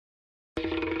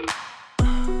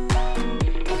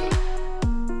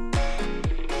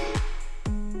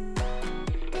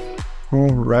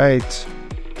All right.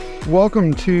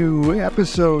 Welcome to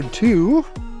episode 2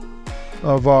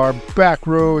 of our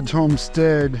Backroads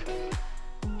Homestead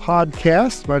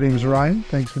podcast. My name is Ryan.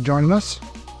 Thanks for joining us.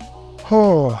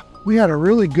 We had a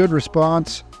really good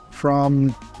response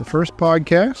from the first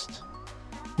podcast,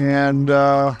 and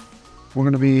we're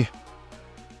going to be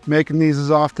making these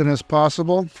as often as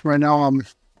possible. Right now I'm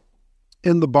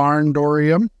in the barn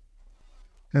dorium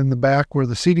in the back where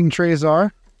the seeding trays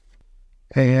are,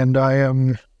 and I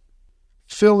am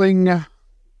filling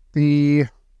the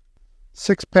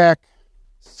 6-pack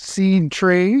seed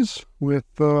trays with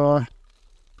some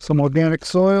organic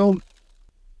soil,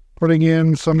 putting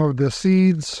in some of the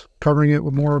seeds, covering it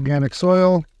with more organic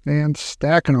soil, and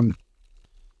stacking them.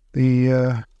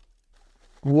 The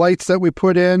lights that we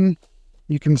put in,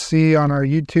 you can see on our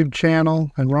YouTube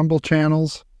channel and Rumble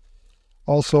channels.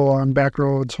 Also on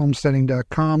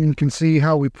backroadshomesteading.com, you can see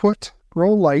how we put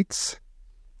grow lights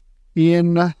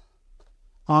in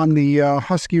on the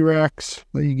Husky racks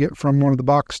that you get from one of the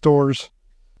box stores,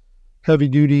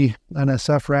 heavy-duty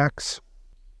NSF racks,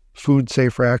 food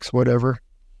safe racks, whatever.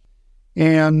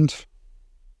 And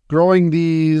growing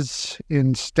these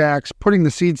in stacks, putting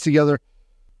the seeds together,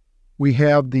 we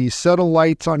have the settle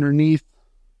lights underneath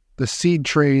the seed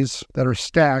trays that are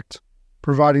stacked,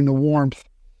 providing the warmth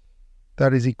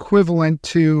that is equivalent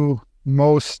to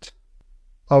most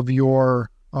of your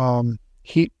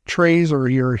heat trays or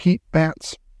your heat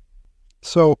mats.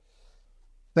 So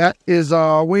that is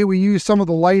a way we use some of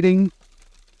the lighting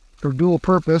for dual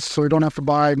purpose, so we don't have to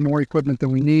buy more equipment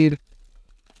than we need.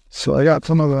 So I got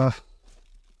some of the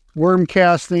worm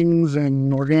castings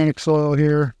and organic soil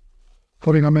here,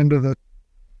 putting them into the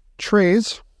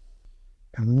trays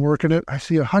and working it. I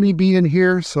see a honeybee in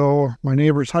here, so my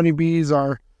neighbor's honeybees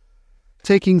are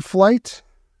taking flight.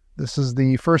 This is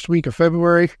the first week of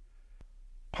February.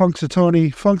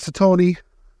 Punxsutawney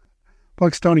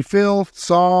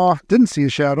Phil didn't see a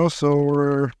shadow, so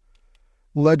we're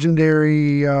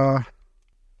legendary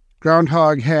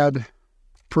groundhog had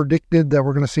predicted that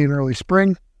we're going to see an early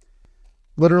spring,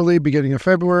 literally beginning of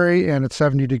February, and it's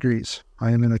 70 degrees.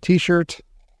 I am in a t-shirt.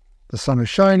 The sun is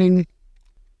shining.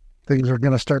 Things are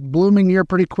going to start blooming here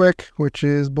pretty quick, which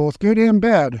is both good and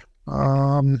bad.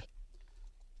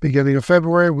 Beginning of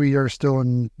February, we are still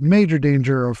in major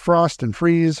danger of frost and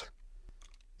freeze.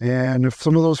 And if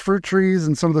some of those fruit trees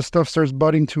and some of the stuff starts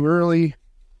budding too early,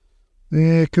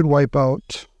 it could wipe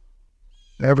out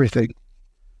everything.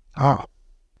 Had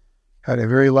a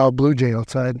very loud blue jay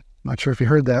outside. Not sure if you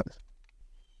heard that.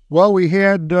 Well, we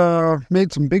had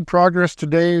made some big progress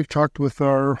today. We talked with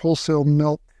our wholesale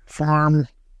milk farm.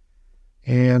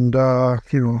 And,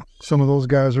 some of those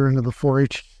guys are into the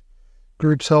 4-H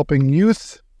groups helping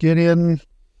youth get in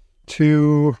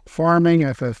to farming,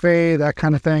 FFA, that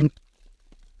kind of thing.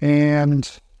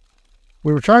 And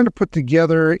we were trying to put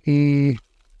together a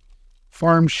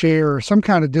farm share or some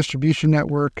kind of distribution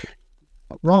network.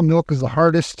 Raw milk is the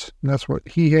hardest, and that's what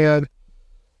he had,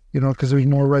 because there's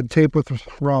more red tape with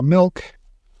raw milk.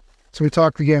 So we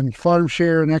talked again, farm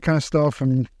share and that kind of stuff,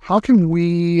 and how can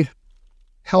we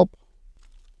help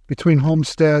between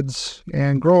homesteads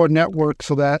and grow a network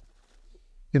so that,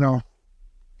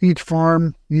 each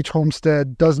farm, each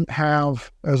homestead doesn't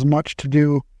have as much to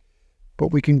do,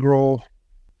 but we can grow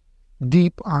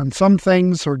deep on some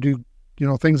things or do,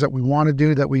 things that we want to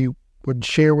do that we would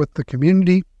share with the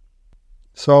community.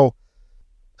 So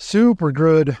super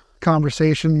good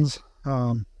conversations.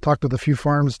 Talked with a few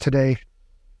farms today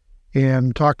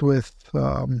and talked with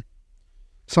some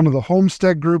of the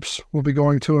homestead groups. We'll be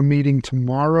going to a meeting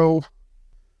tomorrow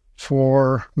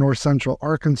for North Central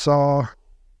Arkansas,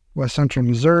 West Central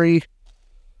Missouri.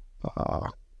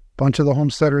 Bunch of the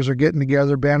homesteaders are getting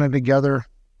together, banding together.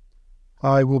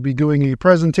 I will be doing a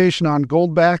presentation on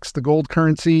goldbacks, the gold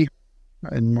currency,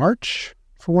 in March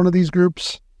for one of these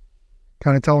groups.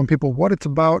 Kind of telling people what it's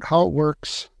about, how it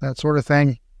works, that sort of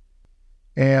thing.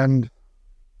 And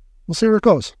we'll see where it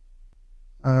goes.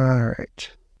 All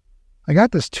right. I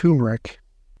got this turmeric,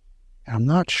 and I'm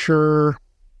not sure.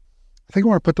 I think I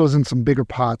want to put those in some bigger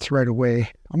pots right away.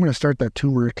 I'm going to start that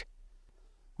turmeric.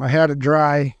 I had it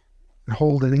dry and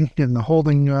holding in the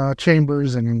holding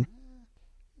chambers, and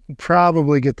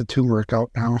probably get the turmeric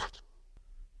out now.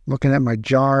 Looking at my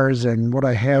jars and what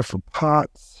I have for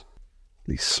pots,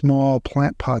 these small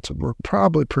plant pots would work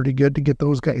probably pretty good to get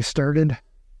those guys started.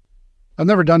 I've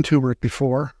never done turmeric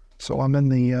before, so I'm in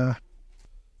the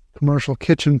commercial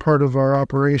kitchen part of our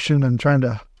operation and trying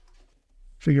to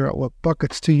figure out what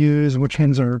buckets to use and which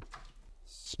hens are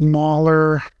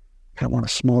smaller. I want a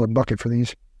smaller bucket for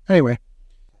these. Anyway,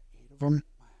 8 of them.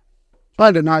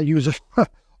 Trying to not use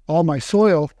all my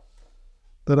soil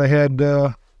that I had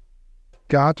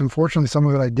got. Unfortunately, some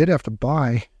of it I did have to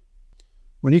buy.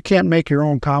 When you can't make your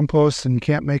own compost and you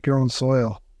can't make your own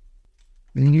soil,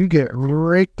 then you get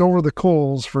raked over the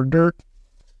coals for dirt,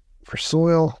 for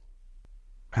soil.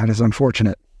 That is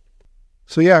unfortunate.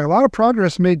 So yeah, a lot of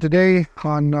progress made today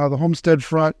on the homestead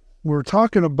front. We're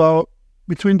talking about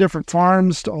between different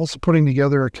farms to also putting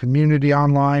together a community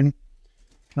online.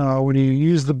 When you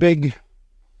use the big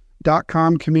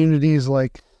 .com communities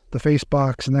like the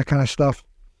Facebooks and that kind of stuff,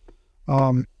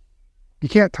 you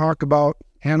can't talk about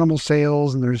animal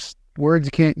sales, and there's words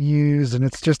you can't use, and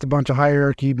it's just a bunch of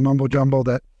hierarchy mumbo jumbo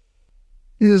that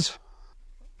is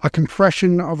a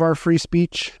compression of our free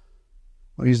speech.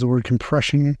 I'll use the word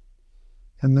compression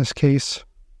in this case.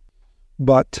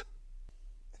 But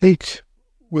I think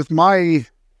with my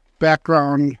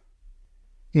background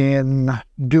in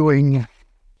doing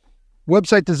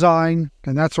website design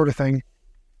and that sort of thing,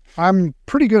 I'm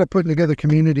pretty good at putting together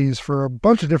communities for a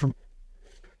bunch of different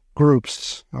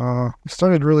groups. I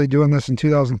started really doing this in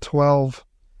 2012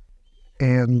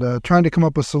 and trying to come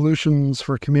up with solutions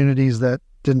for communities that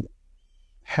didn't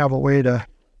have a way to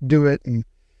do it and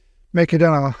make it in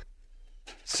a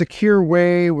secure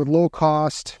way with low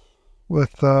cost,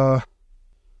 with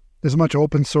as much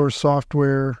open source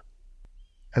software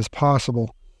as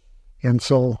possible. And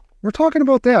so we're talking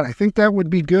about that. I think that would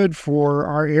be good for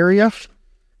our area,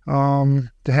 to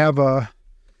have a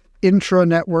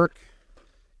intranet,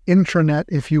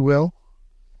 if you will,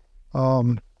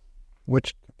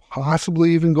 which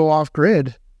possibly even go off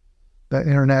grid. That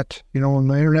internet, when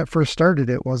the internet first started,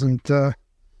 it wasn't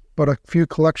but a few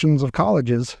collections of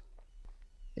colleges.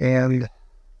 And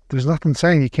there's nothing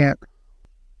saying you can't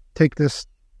take this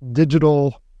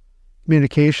digital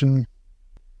communication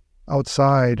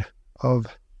outside of,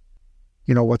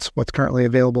 what's currently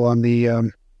available on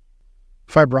the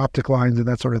fiber optic lines and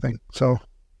that sort of thing. So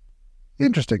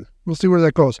interesting. We'll see where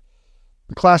that goes.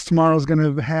 The class tomorrow is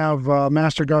going to have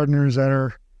master gardeners that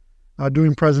are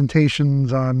doing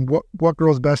presentations on what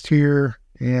grows best here,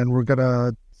 and we're going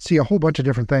to see a whole bunch of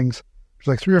different things. There's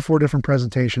like 3 or 4 different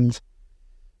presentations.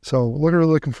 So we're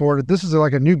looking forward. This is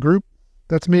like a new group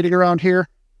that's meeting around here,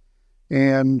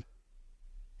 and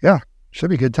yeah, should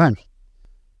be a good time.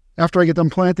 After I get done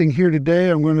planting here today,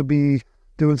 I'm going to be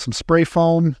doing some spray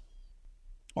foam.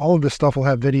 All of this stuff will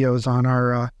have videos on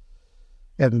our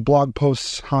and blog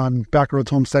posts on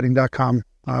backroadshomesteading.com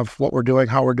of what we're doing,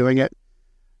 how we're doing it.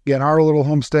 Again, our little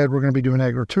homestead, we're going to be doing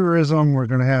agritourism. We're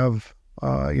going to have,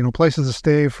 places to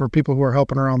stay for people who are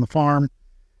helping around the farm,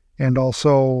 and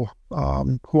also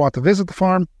who want to visit the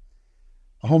farm,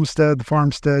 a homestead, the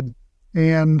farmstead.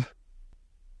 And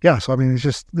yeah, so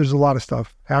there's a lot of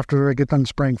stuff. After I get done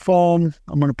spraying foam,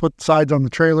 I'm going to put sides on the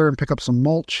trailer and pick up some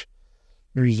mulch.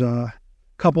 There's a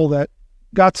couple that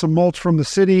got some mulch from the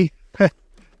city,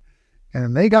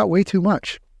 and they got way too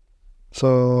much.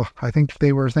 So I think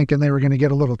they were thinking they were going to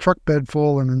get a little truck bed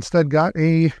full, and instead got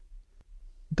a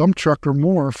dump truck or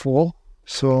more full.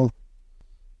 So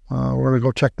we're going to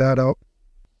go check that out.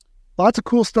 Lots of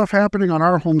cool stuff happening on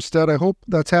our homestead. I hope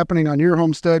that's happening on your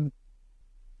homestead.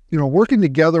 Working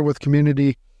together with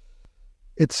community,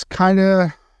 it's kind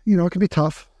of, it can be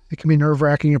tough. It can be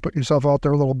nerve-wracking. You're putting yourself out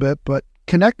there a little bit, but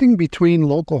connecting between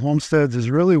local homesteads is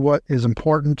really what is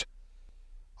important.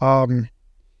 You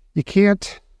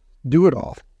can't do it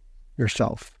all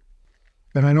yourself.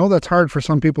 And I know that's hard for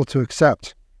some people to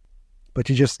accept, but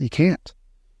you can't.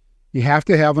 You have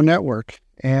to have a network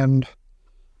and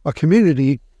a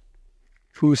community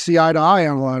who see eye to eye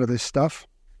on a lot of this stuff.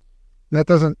 That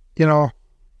doesn't, a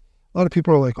lot of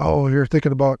people are like, oh, you're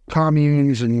thinking about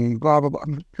communes and blah, blah, blah.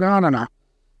 No.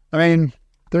 I mean,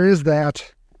 there is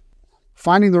that.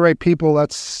 Finding the right people,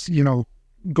 that's,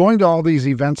 going to all these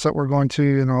events that we're going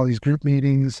to and all these group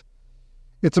meetings.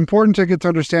 It's important to get to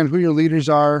understand who your leaders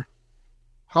are,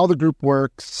 how the group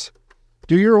works,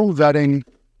 do your own vetting,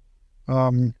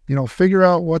 figure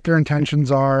out what their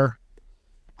intentions are.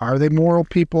 Are they moral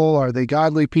people? Are they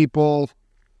godly people?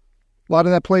 A lot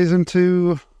of that plays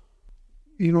into,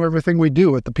 everything we do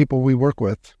with the people we work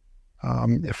with.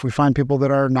 If we find people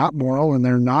that are not moral and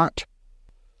they're not,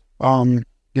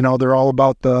 they're all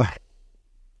about the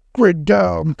grid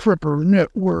down, prepper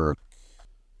network,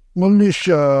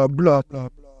 militia, blah, blah,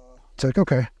 blah. It's like,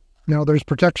 okay, there's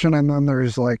protection, and then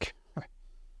there's like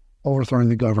overthrowing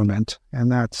the government.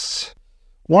 And that's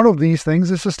one of these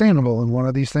things is sustainable, and one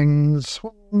of these things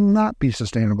will not be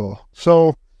sustainable.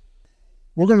 So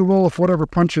we're going to roll with whatever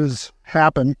punches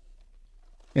happen.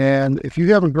 And if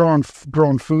you haven't grown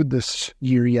food this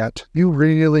year yet, you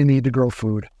really need to grow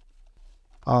food.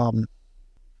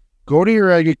 Go to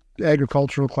your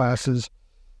agricultural classes.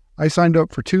 I signed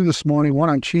up for 2 this morning,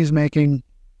 one on cheese making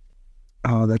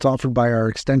that's offered by our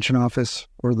extension office,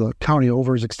 or the county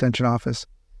over's extension office,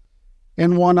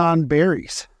 and one on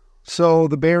berries. So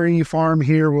the berry farm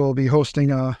here will be hosting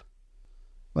a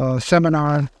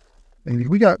seminar. And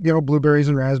we got, blueberries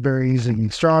and raspberries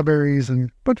and strawberries and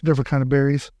a bunch of different kind of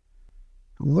berries.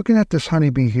 I'm looking at this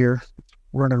honeybee here,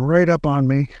 running right up on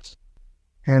me,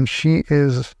 and she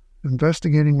is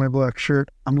investigating my black shirt.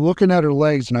 I'm looking at her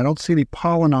legs, and I don't see any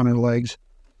pollen on her legs.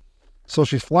 So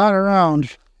she's flying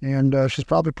around, and she's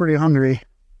probably pretty hungry.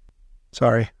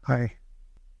 Sorry.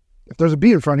 If there's a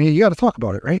bee in front of you, you got to talk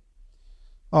about it, right?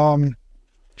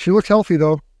 She looks healthy,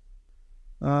 though.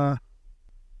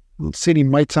 Don't see any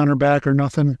mites on her back or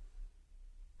nothing.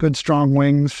 Good, strong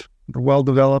wings. They're well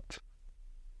developed.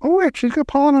 Oh, wait, she's got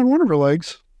pollen on one of her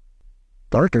legs.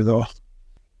 Darker, though.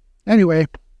 Anyway,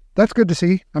 that's good to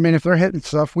see. I mean, if they're hitting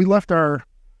stuff, we left our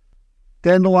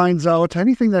dandelions out.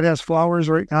 Anything that has flowers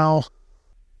right now,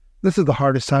 this is the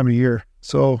hardest time of year.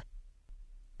 So,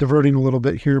 diverting a little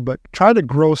bit here, but try to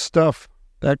grow stuff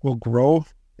that will grow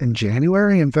in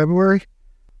January and February.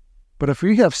 But if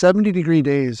we have 70-degree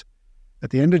days at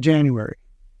the end of January,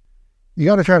 you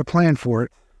got to try to plan for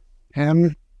it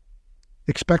and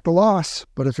expect a loss.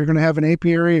 But if you're going to have an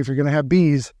apiary, if you're going to have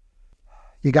bees,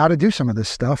 you got to do some of this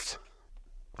stuff.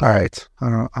 All right,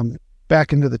 I'm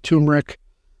back into the turmeric.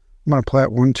 I'm going to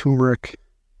plant 1 turmeric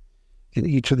in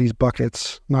each of these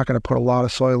buckets. I'm not going to put a lot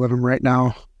of soil in them right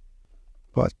now.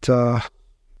 But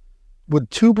with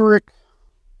tubers,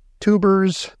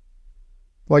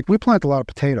 like we plant a lot of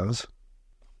potatoes.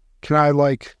 Can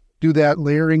I do that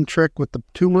layering trick with the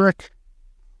turmeric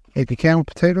like you can with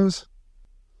potatoes?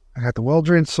 I got the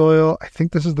well-drained soil. I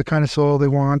think this is the kind of soil they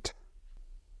want.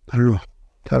 I don't know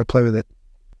how to play with it.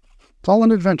 It's all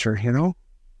an adventure,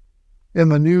 In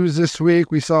the news this week,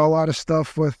 we saw a lot of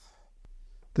stuff with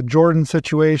the Jordan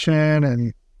situation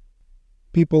and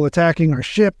people attacking our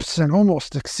ships and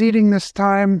almost succeeding this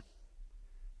time.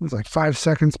 It was 5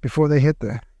 seconds before they hit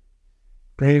the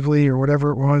Gravely or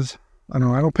whatever it was. I don't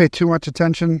know. I don't pay too much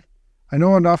attention. I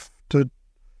know enough to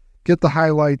get the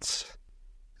highlights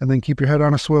and then keep your head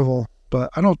on a swivel,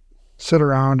 but I don't sit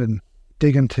around and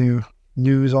dig into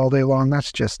news all day long.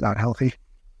 That's just not healthy.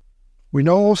 We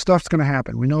know stuff's going to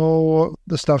happen. We know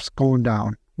the stuff's going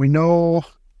down. We know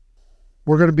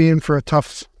we're going to be in for a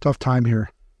tough time here.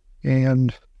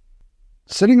 And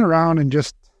sitting around and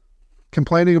just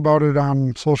complaining about it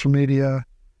on social media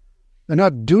and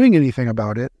not doing anything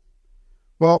about it,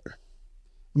 well,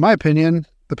 in my opinion,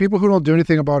 the people who don't do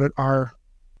anything about it are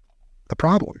the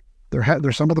problem.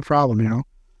 They're some of the problem,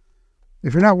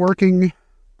 If you're not working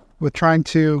with trying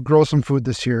to grow some food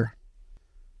this year,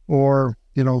 or,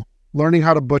 learning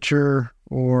how to butcher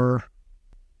or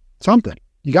something,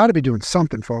 you got to be doing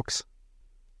something, folks.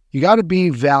 You got to be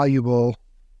valuable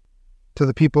to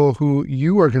the people who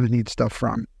you are going to need stuff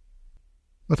from.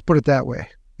 Let's put it that way,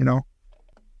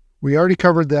 We already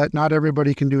covered that not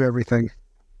everybody can do everything,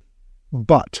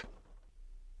 but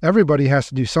everybody has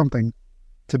to do something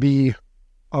to be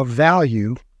of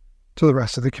value to the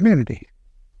rest of the community.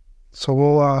 So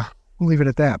we'll leave it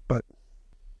at that, but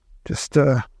just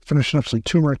finishing up some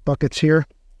turmeric buckets here.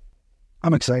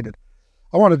 I'm excited.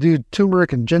 I want to do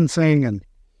turmeric and ginseng and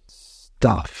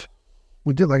stuff.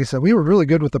 We did, like I said, we were really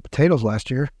good with the potatoes last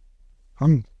year.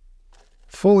 I'm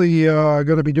fully going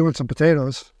to be doing some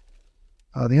potatoes.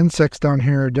 The insects down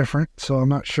here are different, so I'm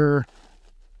not sure.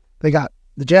 They got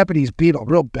the Japanese beetle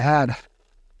real bad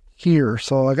here,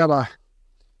 so I got to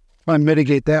try and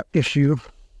mitigate that issue if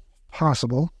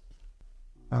possible.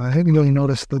 I hadn't really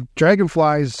noticed the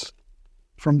dragonflies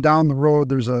from down the road.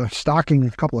 There's a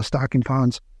couple of stocking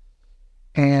ponds,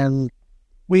 and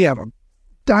we have a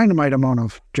dynamite amount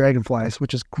of dragonflies,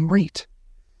 which is great.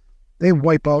 They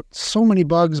wipe out so many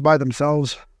bugs by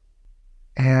themselves,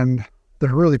 and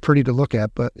they're really pretty to look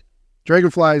at, but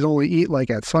dragonflies only eat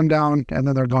at sundown, and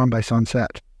then they're gone by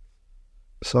sunset.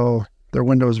 So their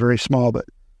window is very small, but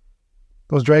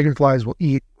those dragonflies will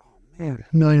eat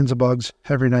millions of bugs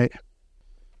every night.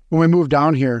 When we moved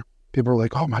down here, people were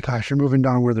like, oh my gosh, you're moving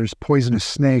down where there's poisonous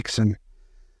snakes and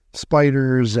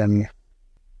spiders and,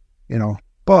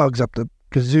 bugs up the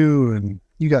kazoo, and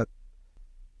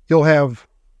you'll have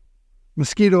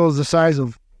mosquitoes the size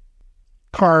of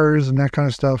cars and that kind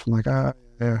of stuff. I'm like, yeah.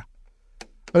 I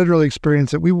didn't really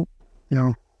experience it. When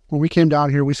we came down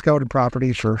here, we scouted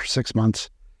properties for 6 months.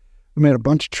 We made a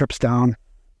bunch of trips down.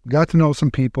 We got to know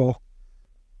some people.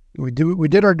 We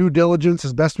did our due diligence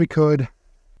as best we could.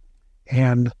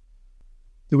 And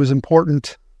it was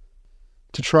important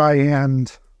to try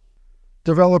and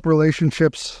develop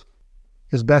relationships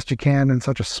as best you can in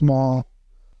such a small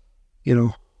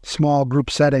small group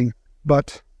setting,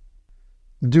 but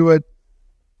do it.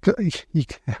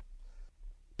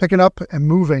 Picking up and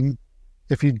moving,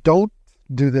 if you don't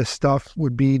do this stuff,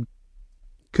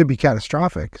 could be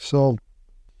catastrophic. So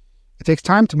it takes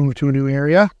time to move to a new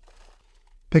area.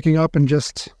 Picking up and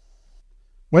just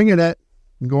winging it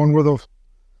and going where the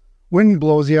wind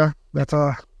blows you, that's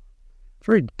a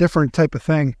very different type of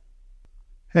thing.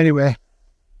 Anyway,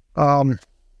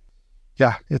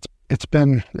 it's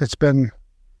been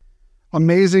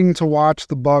amazing to watch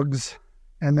the bugs.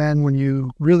 And then when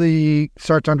you really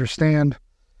start to understand,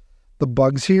 the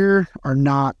bugs here are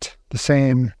not the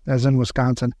same as in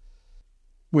Wisconsin.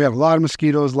 We have a lot of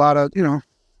mosquitoes, a lot of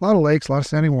lakes, a lot of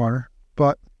standing water.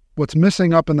 But what's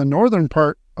missing up in the northern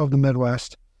part of the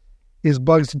Midwest is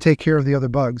bugs to take care of the other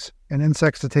bugs and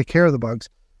insects to take care of the bugs.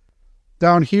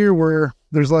 Down here where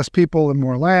there's less people and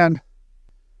more land,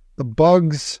 the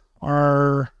bugs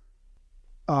are,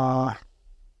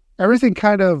 everything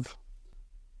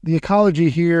the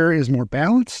ecology here is more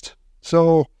balanced.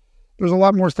 So there's a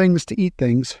lot more things to eat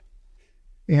things,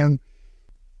 and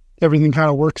everything kind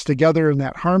of works together in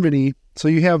that harmony. So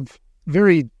you have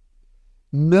very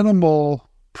minimal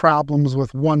problems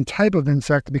with one type of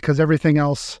insect because everything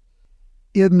else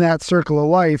in that circle of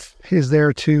life is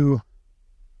there to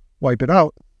wipe it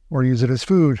out or use it as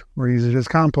food or use it as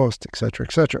compost, etc.,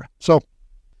 etc. So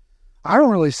I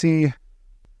don't really see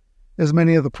as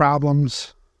many of the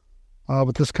problems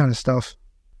with this kind of stuff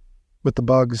with the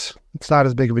bugs. It's not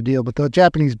as big of a deal, but the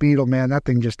Japanese beetle, man, that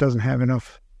thing just doesn't have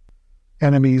enough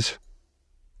enemies,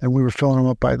 and we were filling them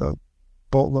up by the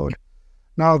boatload.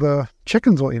 Now the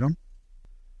chickens will eat them.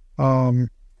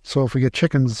 So if we get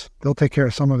chickens, they'll take care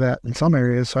of some of that in some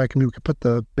areas. So we can put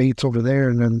the baits over there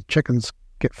and then chickens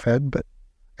get fed. But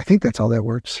I think that's how that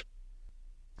works.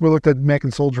 We looked at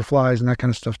making soldier flies and that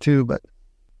kind of stuff too, but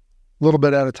a little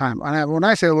bit at a time. When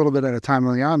I say a little bit at a time,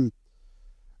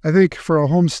 I think for a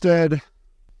homestead,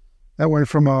 that went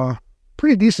from a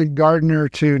pretty decent gardener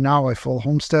to now a full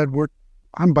homestead.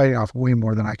 I'm biting off way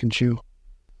more than I can chew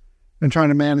and trying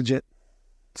to manage it.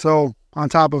 So on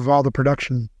top of all the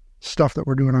production stuff that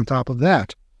we're doing on top of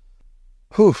that,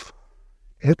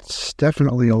 it's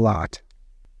definitely a lot.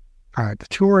 All right, the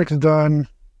turmeric's done.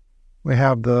 We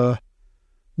have the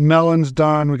melons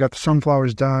done. We got the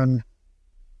sunflowers done.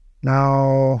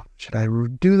 Now, should I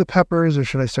do the peppers or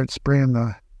should I start spraying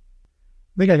I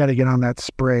think I got to get on that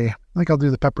spray. I think I'll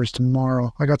do the peppers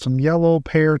tomorrow. I got some yellow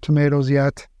pear tomatoes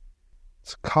yet.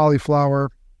 It's cauliflower.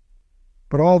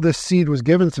 But all this seed was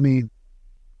given to me,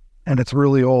 and it's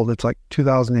really old. It's like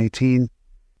 2018,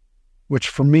 which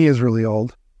for me is really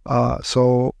old.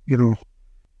 So,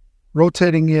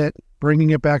 rotating it,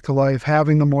 bringing it back to life,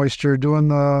 having the moisture, doing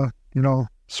the,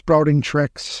 sprouting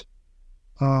tricks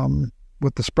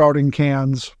with the sprouting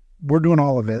cans. We're doing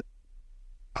all of it.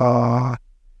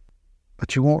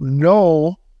 But you won't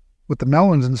know with the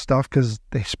melons and stuff because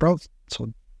they sprout.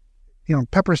 So,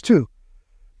 peppers too.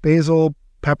 Basil,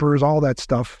 peppers, all that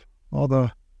stuff. All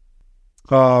the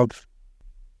part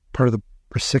of the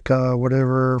brassica,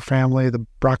 whatever family, the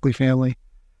broccoli family.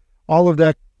 All of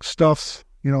that stuff,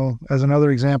 as another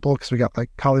example, because we got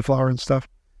like cauliflower and stuff.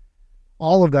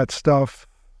 All of that stuff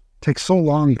takes so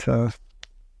long to,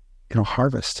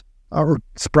 harvest. Or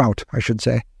sprout, I should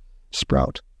say.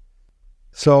 Sprout.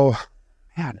 So,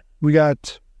 man, we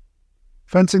got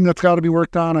fencing that's got to be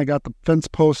worked on. I got the fence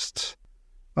post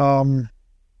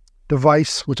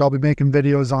device, which I'll be making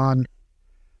videos on.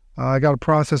 I got to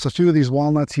process a few of these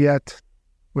walnuts yet,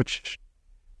 which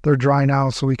they're dry now,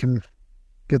 so we can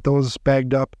get those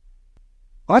bagged up.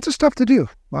 Lots of stuff to do.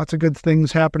 Lots of good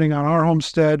things happening on our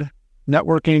homestead.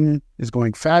 Networking is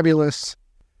going fabulous.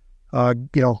 I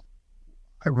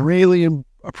really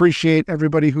appreciate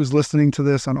everybody who's listening to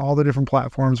this on all the different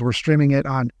platforms. We're streaming it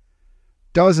on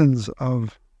dozens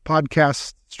of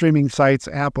podcast streaming sites: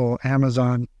 Apple,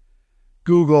 Amazon,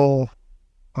 Google,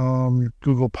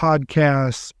 Google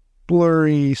Podcasts,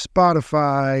 Blurry,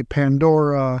 Spotify,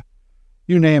 Pandora,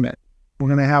 you name it. We're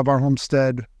going to have our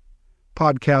homestead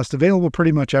podcast available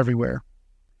pretty much everywhere.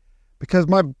 Because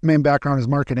my main background is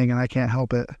marketing and I can't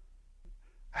help it.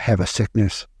 I have a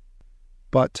sickness.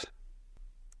 But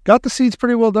got the seeds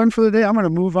pretty well done for the day. I'm going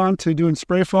to move on to doing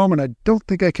spray foam, and I don't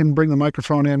think I can bring the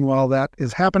microphone in while that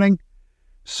is happening.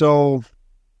 So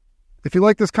if you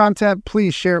like this content,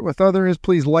 please share it with others.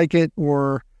 Please like it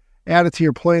or add it to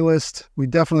your playlist. We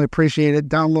definitely appreciate it.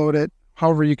 Download it,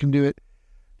 however you can do it.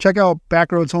 Check out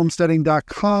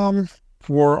backroadshomesteading.com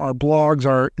for our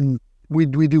blogs. We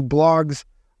do blogs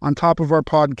on top of our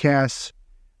podcasts,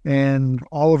 and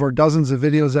all of our dozens of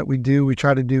videos that we do. We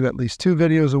try to do at least 2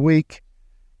 videos a week.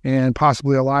 and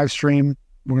possibly a live stream.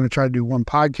 We're going to try to do one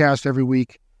podcast every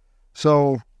week.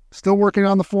 So still working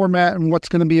on the format and what's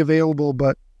going to be available,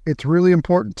 but it's really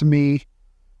important to me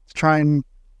to try and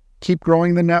keep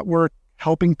growing the network,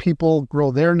 helping people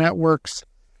grow their networks,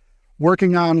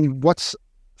 working on what's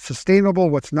sustainable,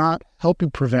 what's not, helping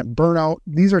prevent burnout.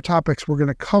 These are topics we're going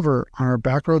to cover on our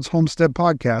Backroads Homestead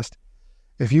podcast.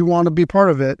 If you want to be part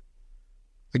of it,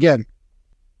 again,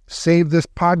 save this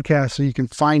podcast so you can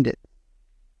find it,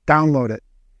 download it,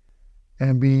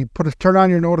 and turn on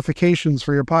your notifications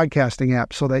for your podcasting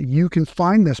app so that you can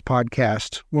find this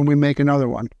podcast when we make another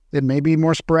one. It may be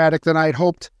more sporadic than I'd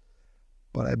hoped,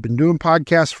 but I've been doing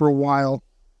podcasts for a while,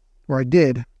 or I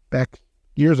did back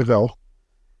years ago,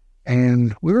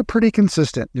 and we were pretty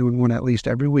consistent doing one at least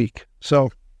every week. So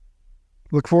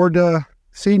look forward to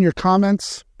seeing your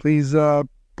comments. Please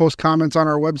post comments on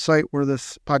our website where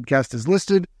this podcast is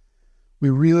listed. We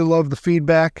really love the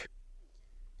feedback,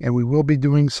 and we will be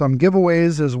doing some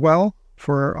giveaways as well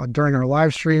for during our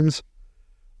live streams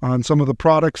on some of the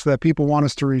products that people want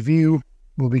us to review.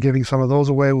 We'll be giving some of those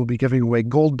away. We'll be giving away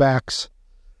gold backs,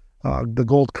 the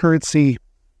gold currency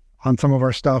on some of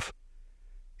our stuff,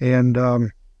 and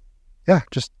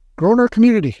just growing our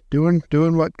community, doing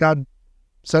what God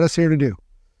set us here to do.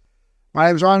 My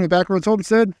name is Ron with Backroads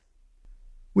Homestead.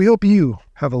 We hope you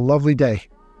have a lovely day.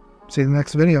 See you in the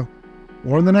next video,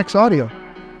 or in the next audio,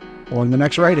 or in the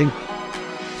next writing.